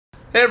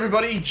Hey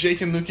everybody, Jake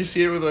and Lucas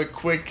here with a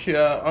quick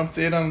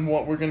update on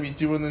what we're going to be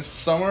doing this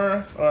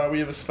summer. We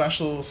have a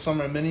special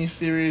summer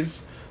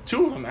mini-series.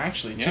 Two of them,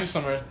 actually. Yeah. Two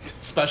summer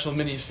special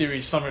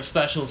mini-series, summer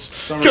specials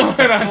Summer going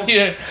specials. on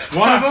here.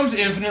 One of them's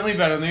infinitely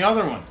better than the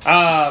other one.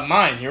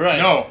 Mine, you're right.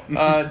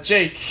 No.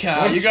 Jake,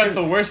 you got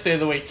the worst day of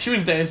the week,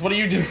 Tuesdays. What are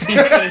you doing for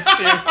your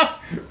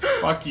mini-series?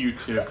 Fuck you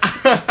too.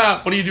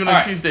 What are you doing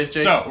on Tuesdays,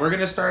 Jake? So, we're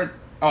going to start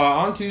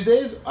on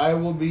Tuesdays. I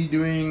will be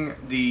doing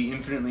the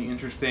infinitely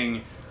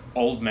interesting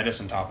old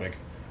medicine topic.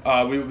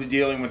 We will be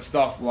dealing with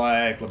stuff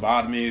like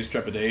lobotomies,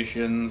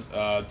 trepidations,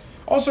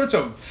 all sorts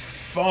of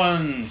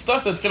fun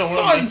Stuff that's going to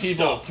fun make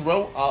people stuff.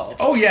 throw up.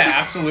 Oh yeah,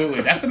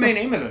 absolutely. That's the main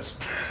aim of this.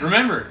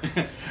 Remember,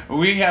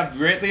 we have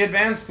greatly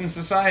advanced in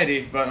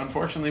society, but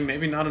unfortunately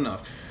maybe not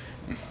enough.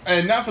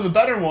 And now for the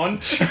better one,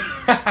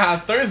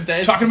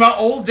 Thursday. Talking about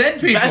old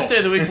dead people. Best day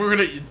of the week.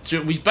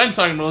 We've been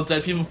talking about old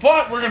dead people,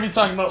 but we're gonna be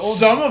talking about old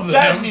Some of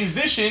dead them.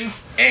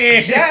 musicians,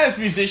 Eh. jazz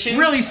musicians,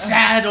 Really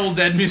sad old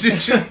dead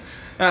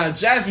musicians.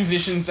 jazz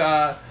musicians.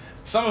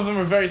 Some of them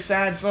are very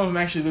sad. Some of them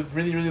actually live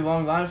really, really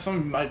long lives. Some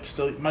of them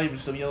might even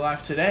still be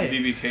alive today.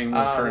 B.B. King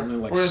will currently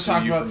we're gonna sue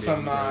talk you about from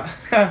some. beyond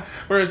the grave.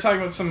 We're gonna talk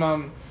about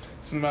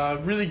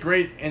some really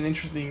great and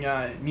interesting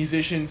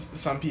musicians.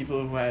 Some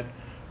people who had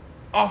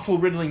awful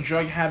riddling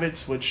drug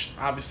habits, which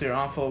obviously are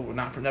awful. We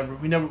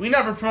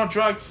never promote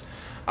drugs.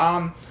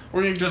 We're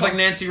gonna Just like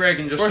Nancy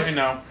Reagan, just say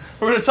no.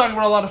 We're gonna talk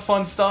about a lot of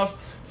fun stuff.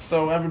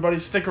 So everybody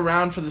stick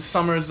around for the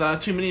summer's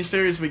two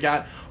miniseries. We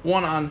got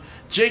one on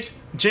Jake's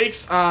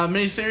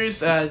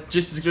miniseries,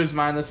 just as good as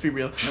mine. Let's be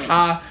real.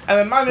 And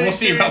then my miniseries. We'll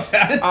see about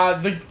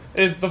that.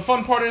 The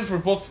fun part is we're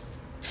both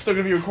still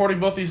going to be recording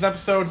both these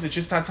episodes. It's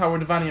just that's how we're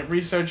dividing up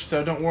research,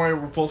 so don't worry,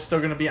 we're both still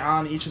going to be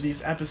on each of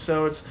these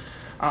episodes.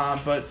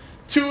 But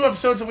 2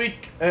 episodes a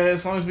week,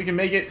 as long as we can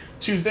make it.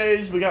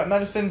 Tuesdays we got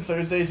medicine,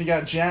 Thursdays you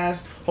got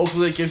jazz.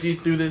 Hopefully it gets you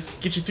through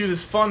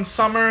this fun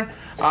summer.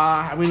 We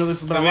know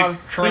there's been a lot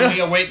of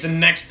currently await the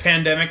next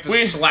pandemic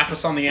to slap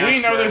us on the ass.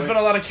 We know there's been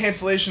a lot of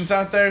cancellations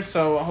out there,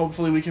 so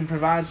hopefully we can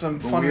provide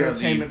some fun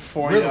entertainment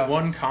for you. We're the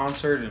one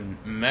concert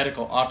and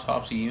medical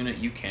autopsy unit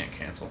you can't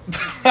cancel.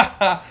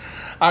 All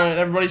right,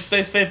 everybody,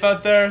 stay safe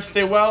out there,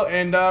 stay well,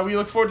 and we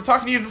look forward to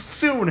talking to you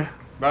soon.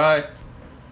 Bye.